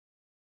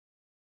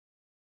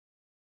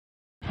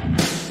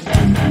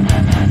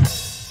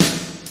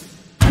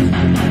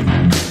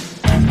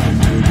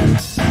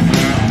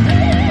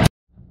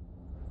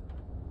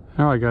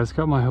Alright guys,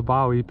 got my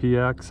HoBao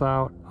EPX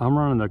out. I'm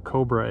running the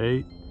Cobra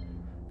 8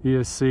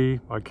 ESC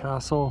by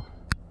Castle.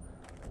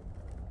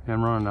 And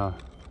I'm running a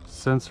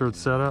censored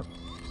setup.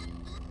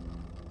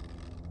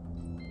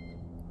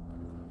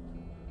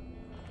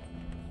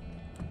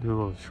 Do a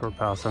little short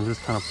pass. I'm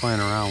just kind of playing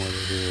around with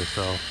it here,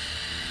 so.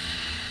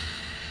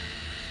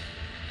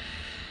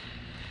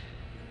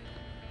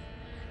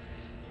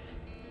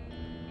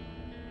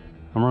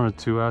 I'm running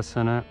 2S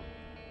in it.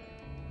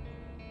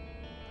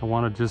 I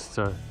wanted just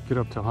to get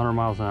up to 100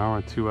 miles an hour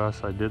on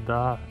 2S. I did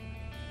that.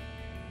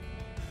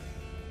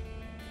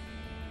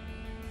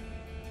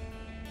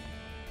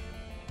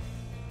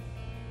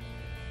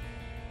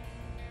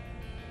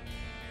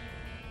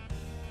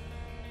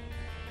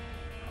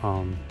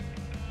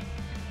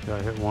 Yeah,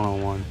 I hit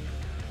 101. I'm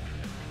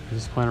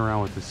just playing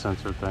around with the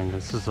sensor thing.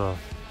 This is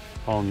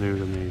all new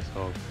to me,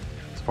 so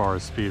as far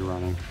as speed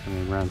running. I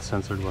mean, ran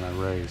censored when I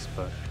raced,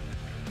 but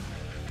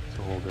it's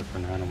a whole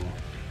different animal.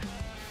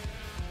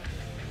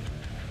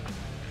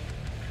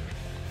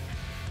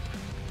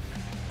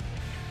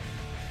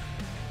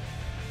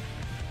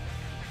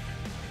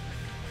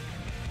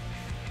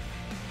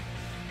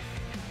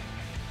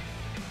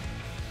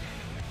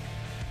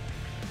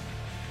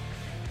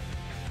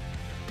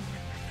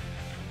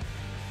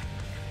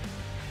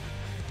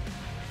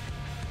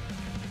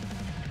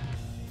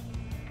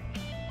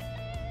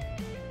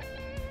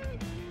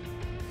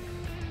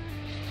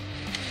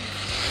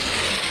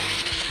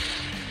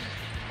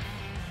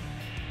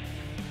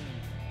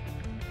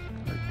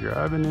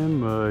 Driving in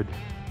mud.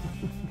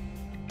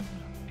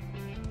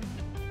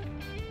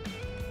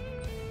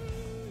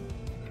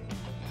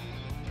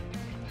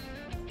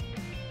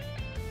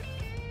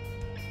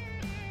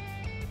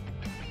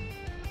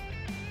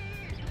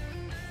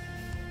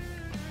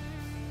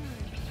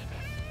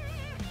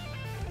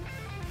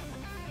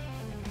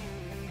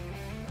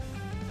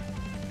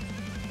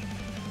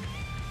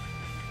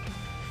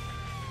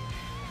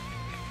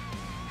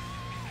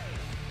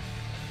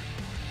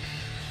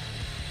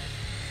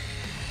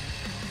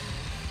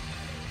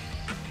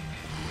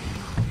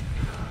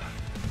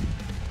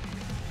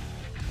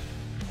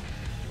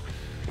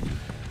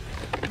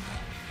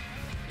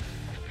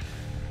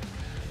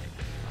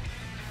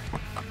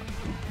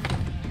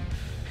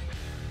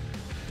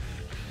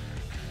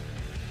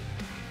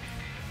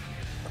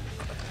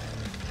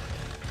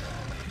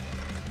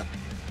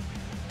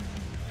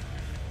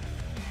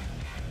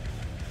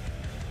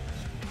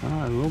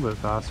 Alright, a little bit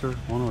faster,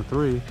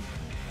 103.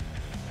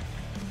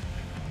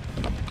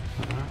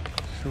 Alright,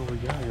 see what we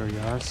got here,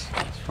 guys.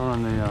 Let's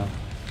run the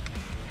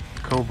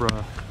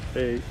Cobra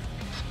 8.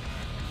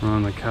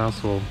 Run the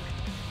Castle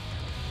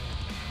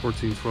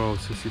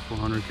 1412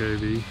 6400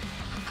 kV.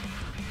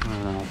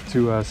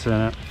 2S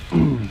in it.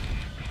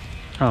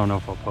 I don't know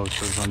if I'll post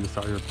this, I'm just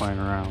out here playing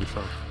around,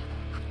 so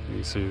you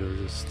can see there's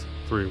just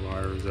 3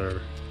 wires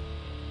there.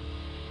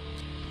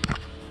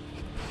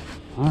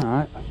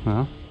 Alright,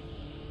 well.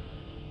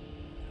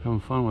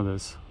 Having fun with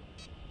this.